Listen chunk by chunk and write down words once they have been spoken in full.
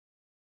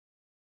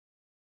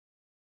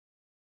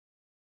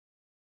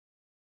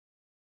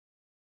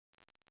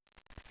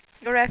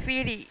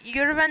Graffiti,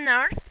 urban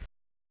art,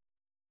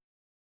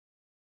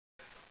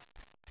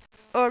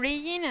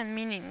 origin and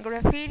meaning.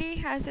 Graffiti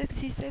has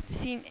existed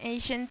since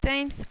ancient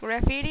times.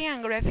 Graffiti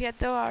and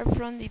graffiato are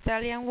from the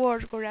Italian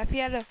word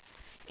graffiato.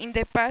 In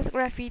the past,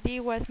 graffiti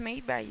was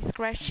made by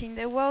scratching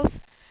the walls.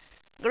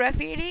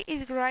 Graffiti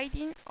is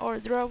writing or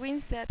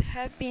drawings that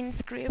have been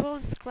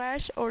scribbled,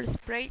 scratched, or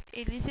sprayed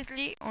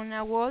illicitly on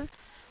a wall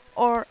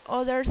or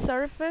other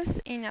surface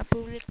in a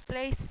public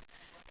place.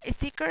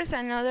 Stickers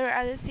and other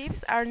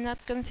adhesives are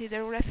not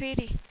considered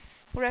graffiti.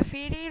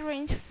 Graffiti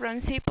ranges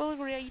from simple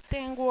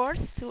written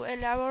words to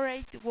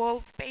elaborate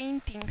wall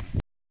paintings.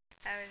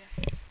 A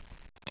ver,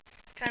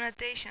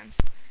 connotations.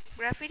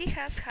 Graffiti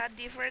has had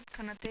different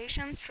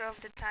connotations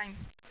throughout the time,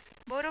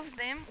 both of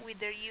them with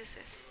their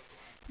uses.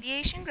 The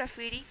ancient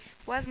graffiti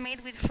was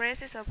made with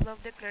phrases of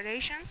love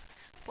declarations,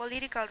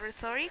 political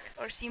rhetoric,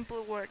 or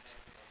simple words.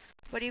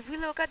 But if we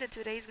look at the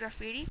today's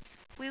graffiti,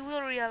 we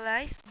will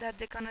realize that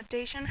the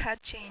connotation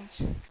had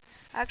changed.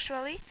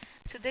 Actually,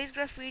 today's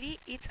graffiti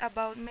is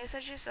about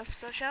messages of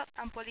social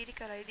and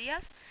political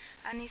ideas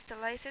and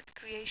stylized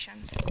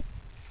creations.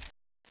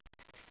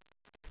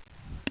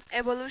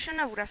 Evolution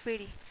of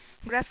graffiti.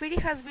 Graffiti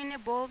has been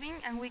evolving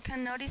and we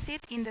can notice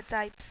it in the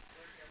types.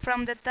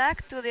 From the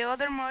tag to the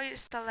other more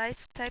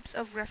stylized types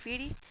of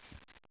graffiti,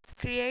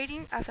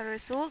 creating as a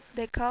result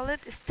they call it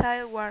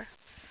style war.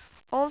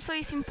 Also,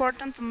 it's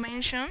important to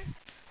mention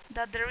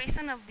that the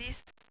reason of this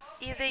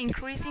is the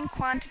increasing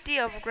quantity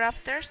of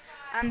grafters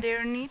and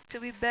their need to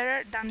be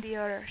better than the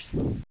others.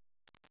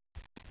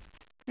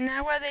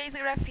 Nowadays,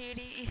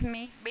 graffiti is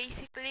made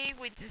basically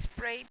with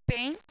spray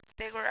paint.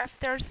 The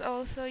grafters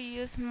also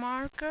use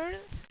markers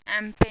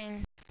and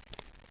pens.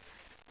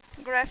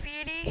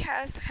 Graffiti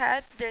has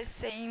had the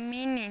same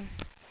meaning.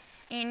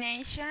 In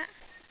Asia,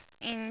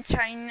 in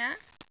China,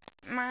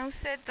 Mao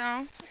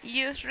Zedong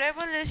used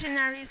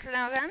revolutionary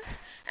slogans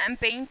and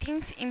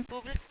paintings in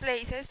public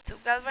places to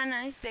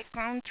galvanize the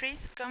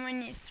country's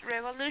communist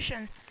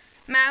revolution.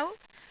 Mao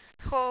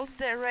holds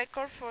the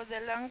record for the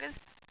longest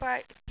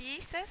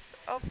pieces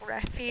of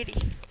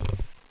graffiti.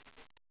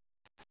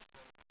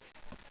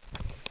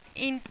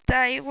 In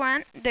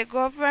Taiwan, the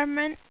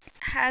government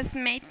has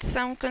made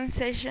some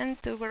concession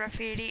to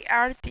graffiti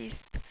artists.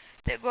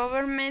 The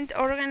government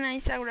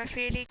organized a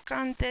graffiti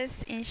contest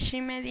in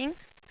Ximending,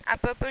 a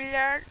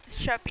popular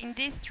shopping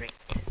district.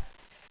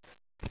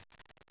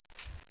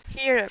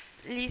 Heras,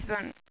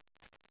 Lisbon.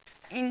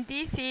 In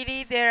this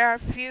city there are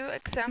few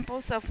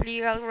examples of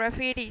legal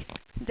graffitis.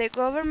 The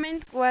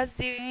government was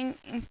doing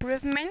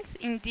improvements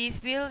in these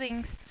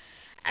buildings.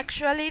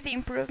 Actually, the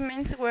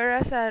improvements were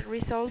as a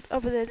result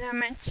of the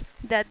damage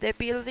that the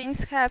buildings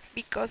have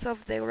because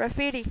of the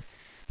graffiti.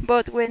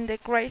 But when the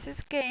crisis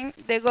came,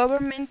 the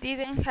government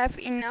didn't have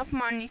enough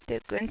money to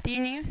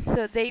continue,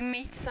 so they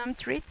made some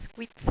treaties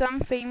with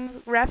some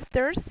famous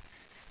grafters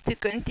to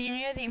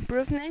continue the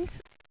improvements,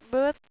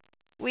 but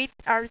with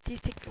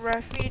artistic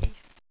graffitis.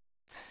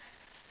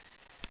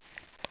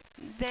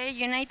 The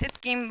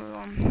United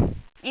Kingdom.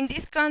 In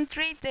this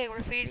country, the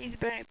graffiti is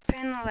very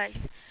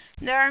penalized.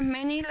 There are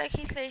many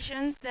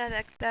legislations that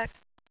attack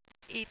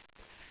it.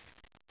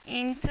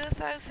 In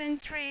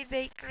 2003,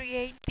 they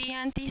create the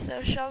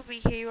Antisocial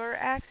Behavior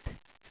Act.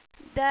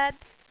 That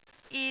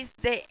is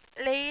the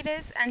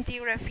latest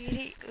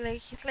anti-graffiti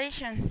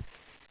legislation.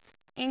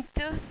 In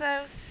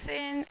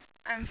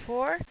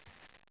 2004,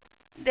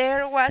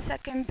 there was a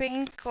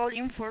campaign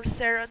calling for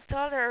zero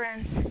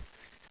tolerance.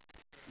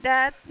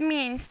 That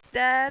means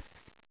that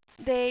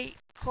they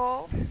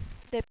call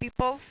the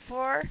people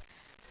for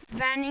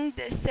banning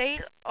the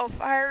sale of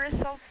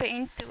aerosol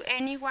paint to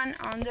anyone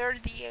under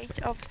the age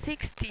of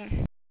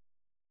 16.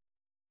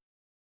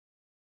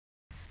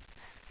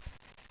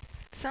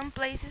 Some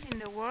places in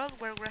the world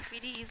where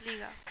graffiti is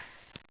legal.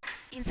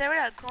 In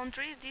several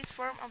countries, this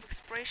form of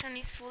expression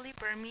is fully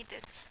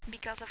permitted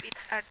because of its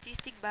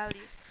artistic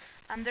value,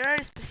 and there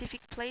are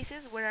specific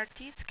places where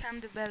artists can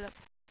develop.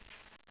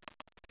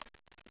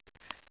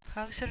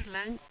 Hauser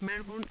Lane,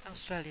 Melbourne,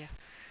 Australia.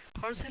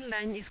 Hauser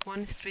Lane is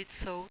one street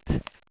south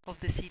of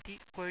the city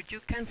where you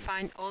can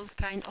find all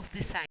kinds of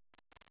design.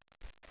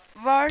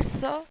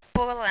 Warsaw,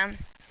 Poland.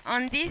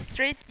 On this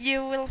street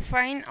you will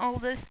find all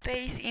the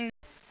space in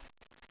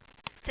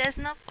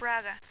Tesno,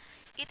 Praga.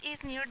 It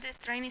is near the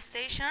train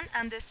station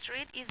and the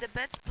street is the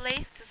best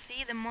place to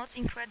see the most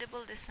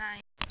incredible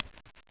design.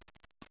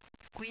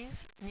 Queens,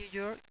 New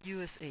York,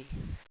 USA.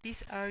 This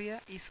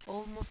area is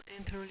almost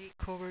entirely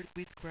covered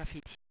with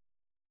graffiti.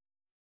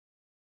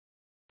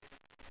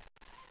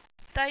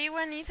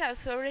 Taiwanese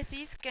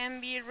authorities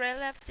can be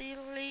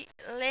relatively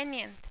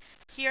lenient.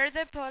 Here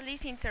the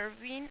police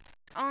intervene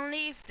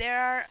only if there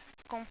are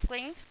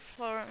complaints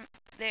from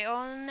the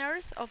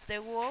owners of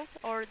the walls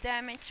or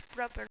damaged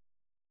property.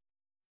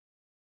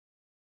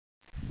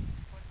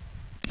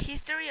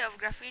 History of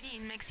graffiti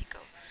in Mexico.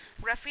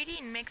 Graffiti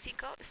in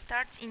Mexico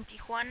starts in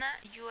Tijuana,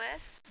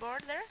 US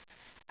border,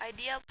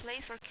 ideal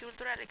place for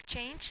cultural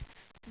exchange,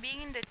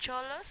 being the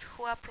Cholos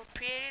who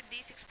appropriated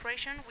this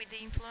expression with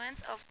the influence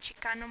of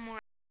Chicano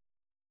murals.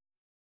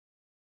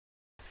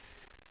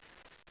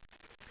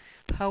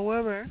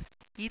 However,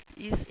 it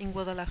is in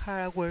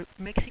Guadalajara where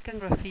Mexican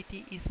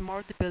graffiti is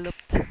more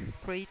developed,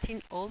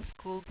 creating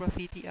old-school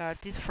graffiti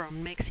artists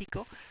from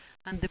Mexico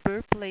and the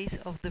birthplace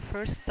of the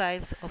first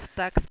styles of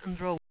tags and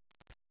drawing.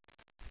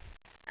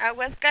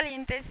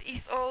 Aguascalientes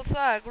is also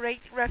a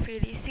great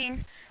graffiti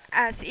scene,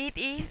 as it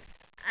is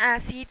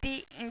a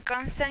city in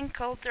constant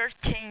culture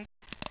change.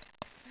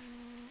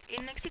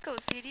 In Mexico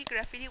City,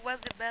 graffiti was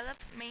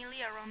developed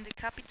mainly around the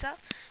capital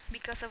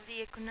because of the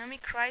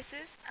economic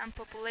crisis and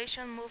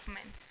population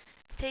movement,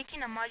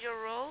 taking a major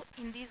role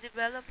in this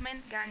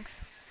development gangs,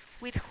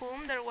 with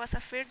whom there was a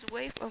first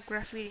wave of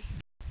graffiti.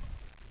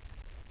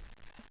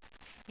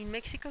 In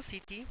Mexico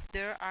City,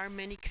 there are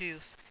many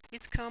crews.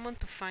 It's common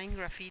to find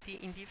graffiti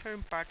in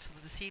different parts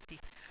of the city,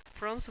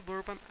 from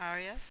suburban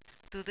areas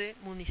to the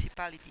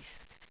municipalities.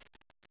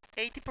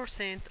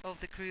 80%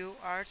 of the crew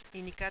are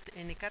in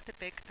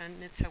Ecatepec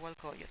and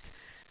Nezahualcóyotl.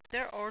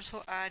 There are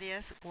also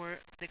areas where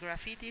the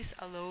graffiti is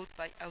allowed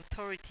by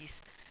authorities,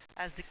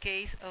 as the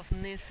case of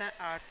Nesa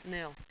Art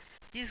Nel.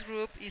 This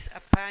group is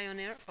a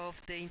pioneer of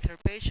the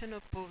intervention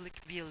of public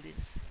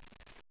buildings.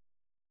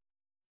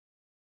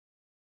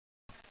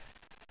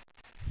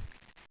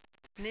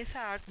 Nesa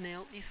Art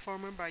Nel is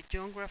formed by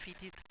young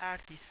graffiti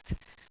artists,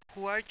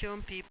 who are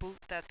young people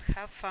that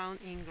have found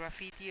in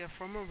graffiti a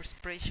form of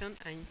expression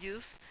and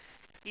use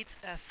it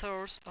as a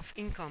source of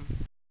income.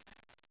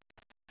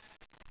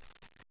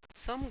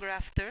 Some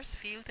grafters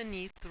feel the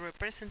need to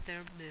represent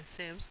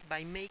themselves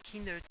by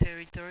making their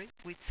territory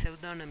with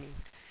pseudonymy.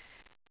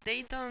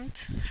 They don't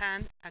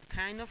hand a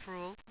kind of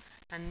rule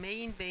and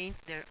may invent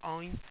their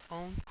own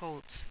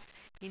codes.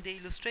 In the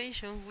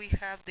illustration we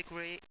have the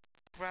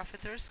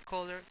graffiters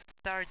colored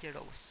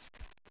targeros.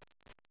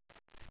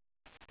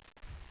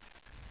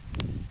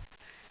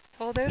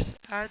 Others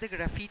are the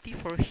graffiti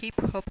for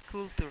hip-hop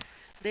culture.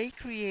 They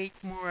create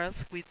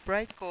murals with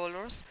bright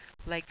colors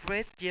like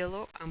red,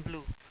 yellow, and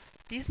blue.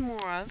 These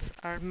murals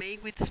are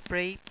made with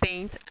spray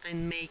paint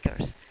and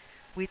makers,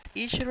 with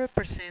each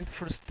represent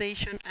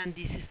frustration and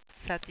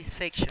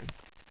dissatisfaction.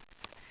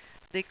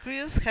 The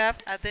crews have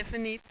a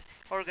definite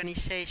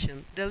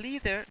organization. The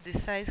leader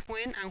decides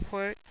when and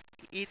where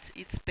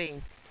it's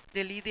paint.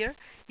 The leader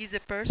is the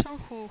person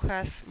who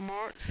has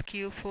more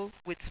skillful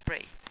with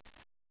spray.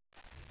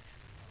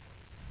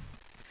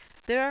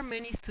 There are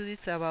many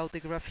studies about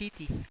the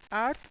graffiti,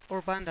 art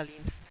or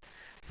vandalism.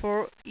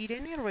 For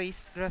Irene Reis,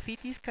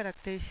 graffiti is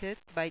characterized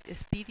by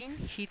speeding,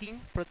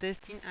 hitting,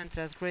 protesting, and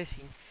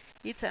transgressing.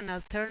 It's an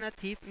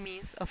alternative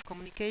means of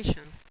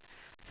communication.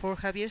 For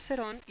Javier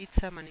Cerón, it's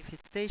a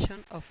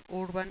manifestation of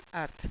urban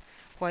art,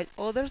 while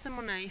others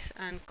demonize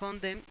and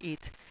condemn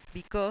it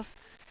because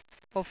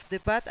of the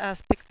bad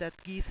aspect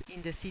that gives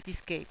in the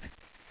cityscape.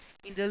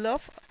 In the law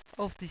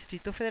of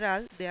Distrito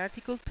Federal, the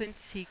Article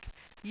 26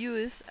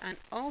 uses an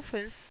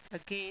offense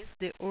against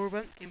the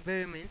urban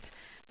environment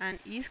and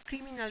is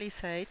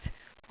criminalized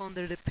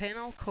under the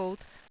penal code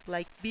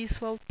like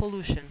visual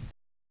pollution.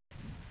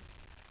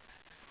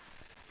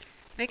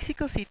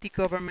 Mexico City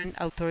government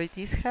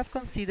authorities have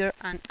considered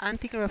an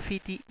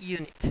anti-graffiti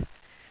unit,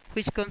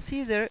 which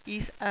consider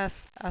it as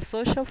a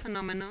social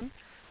phenomenon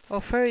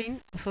offering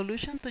a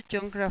solution to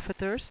young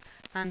graffiters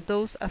and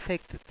those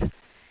affected.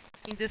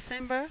 In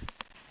December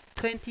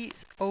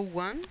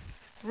 2001,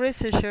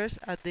 researchers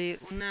at the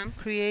UNAM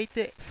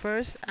created the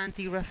first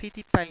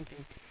anti-graffiti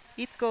painting.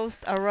 It cost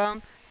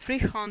around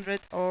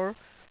 300 or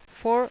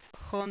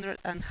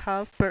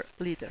 400.5 per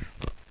liter.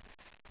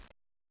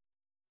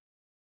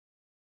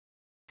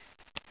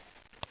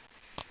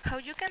 How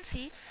you can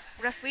see,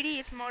 graffiti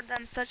is more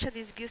than such a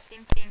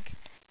disgusting thing.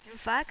 In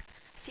fact,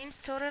 seems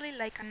totally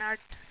like an art,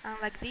 and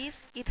like this,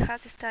 it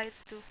has styles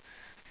too.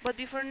 But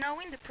before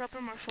knowing the proper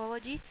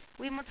morphology,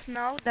 we must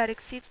know that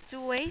exists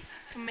two ways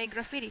to make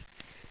graffiti: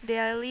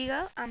 the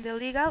illegal and the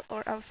legal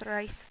or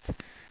authorized.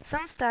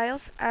 Some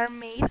styles are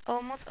made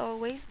almost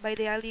always by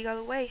the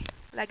illegal way,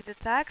 like the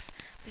tags,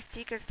 the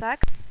sticker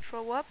tags,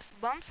 throw-ups,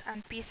 bumps,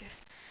 and pieces,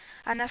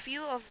 and a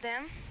few of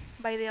them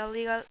by the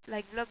illegal,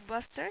 like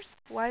blockbusters,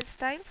 wild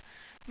styles,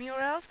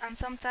 murals, and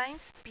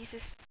sometimes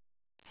pieces.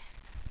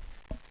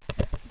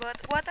 But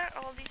what are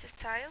all these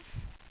styles?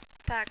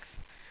 Tags.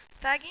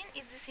 Tagging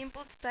is the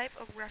simplest type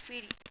of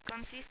graffiti,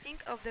 consisting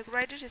of the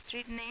writer's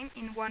street name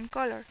in one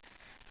color.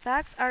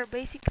 Tags are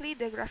basically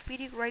the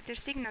graffiti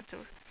writer's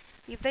signature.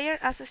 If they are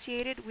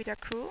associated with a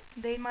crew,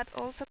 they might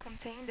also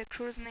contain the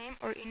crew's name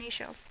or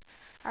initials,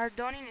 are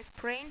done in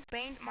spray,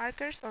 paint,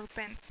 markers, or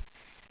pens.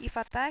 If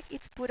a tag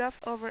is put up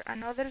over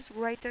another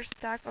writer's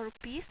tag or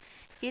piece,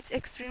 it's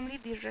extremely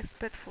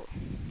disrespectful.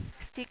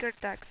 Sticker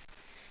tags.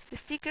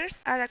 Stickers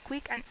are a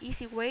quick and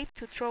easy way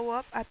to throw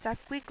up a tag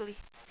quickly.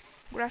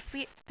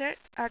 Graffiti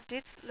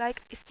artists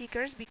like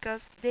stickers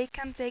because they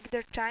can take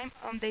their time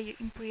on them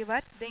in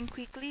private, then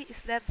quickly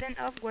slap them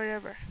up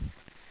wherever.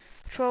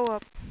 Throw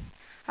up.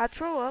 A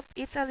throw up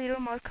is a little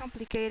more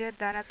complicated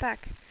than a tag,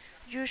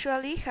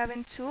 usually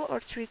having 2 or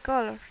 3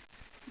 colors,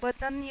 but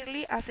not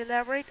nearly as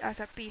elaborate as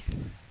a piece.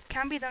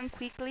 Can be done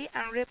quickly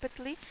and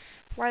repeatedly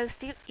while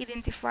still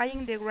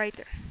identifying the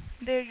writer.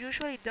 They are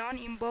usually done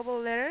in bubble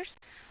letters,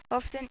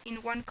 often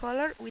in one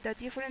color with a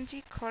different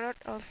color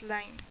of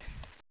line.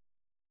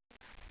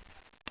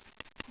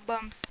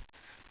 Bumps.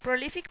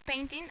 Prolific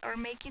painting or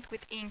making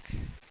with ink.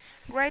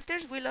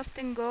 Writers will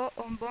often go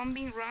on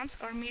bombing runs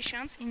or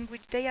missions in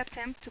which they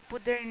attempt to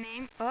put their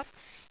name up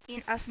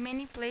in as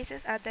many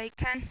places as they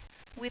can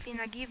within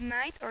a given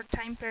night or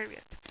time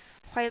period,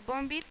 while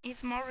bombing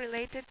is more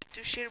related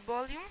to sheer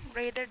volume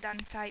rather than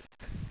type.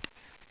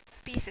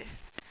 Pieces.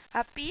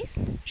 A piece,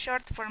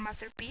 short for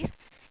masterpiece,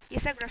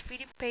 is a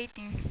graffiti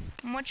painting,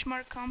 much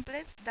more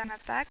complex than a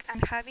tag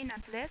and having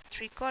at least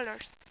 3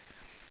 colors.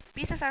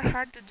 Pieces are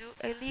hard to do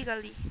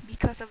illegally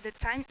because of the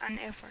time and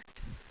effort.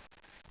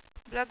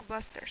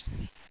 Blockbusters.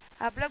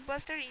 A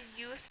blockbuster is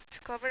used to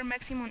cover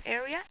maximum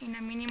area in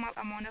a minimal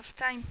amount of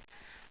time,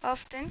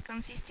 often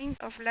consisting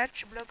of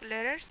large block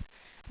letters.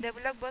 The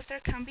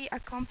blockbuster can be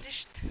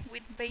accomplished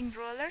with paint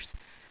rollers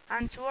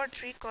and 2 or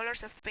 3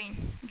 colors of paint.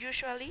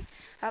 Usually,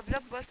 a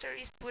blockbuster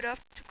is put up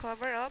to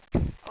cover up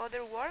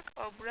other work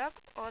or block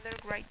other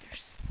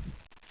writers.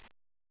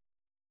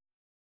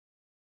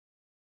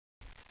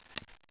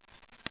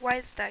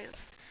 Wild styles.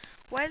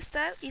 Wild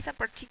style is a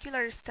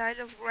particular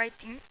style of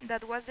writing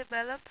that was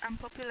developed and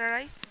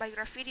popularized by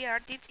graffiti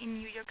artists in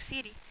New York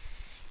City.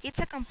 It's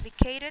a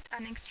complicated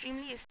and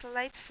extremely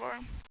stylized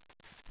form.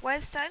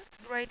 Wild style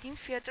writing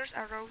features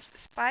arrows,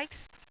 spikes,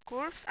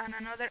 curves, and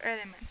other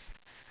elements.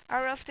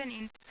 Are often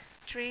in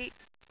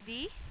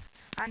 3D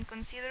and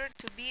considered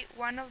to be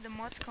one of the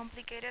most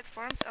complicated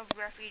forms of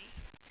graffiti.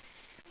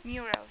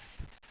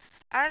 Murals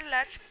are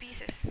large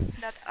pieces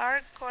that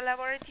are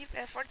collaborative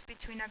efforts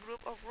between a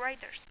group of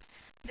writers.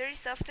 There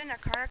is often a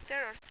character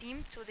or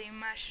theme to the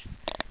image.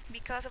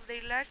 Because of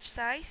their large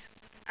size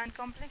and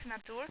complex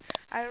nature,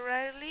 are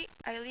rarely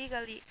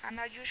illegally and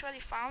are usually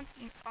found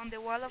on the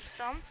wall of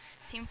some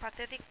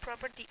sympathetic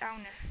property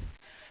owner.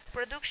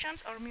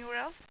 Productions or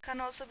murals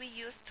can also be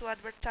used to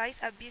advertise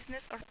a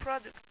business or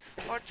product,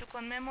 or to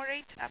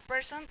commemorate a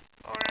person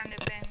or an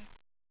event.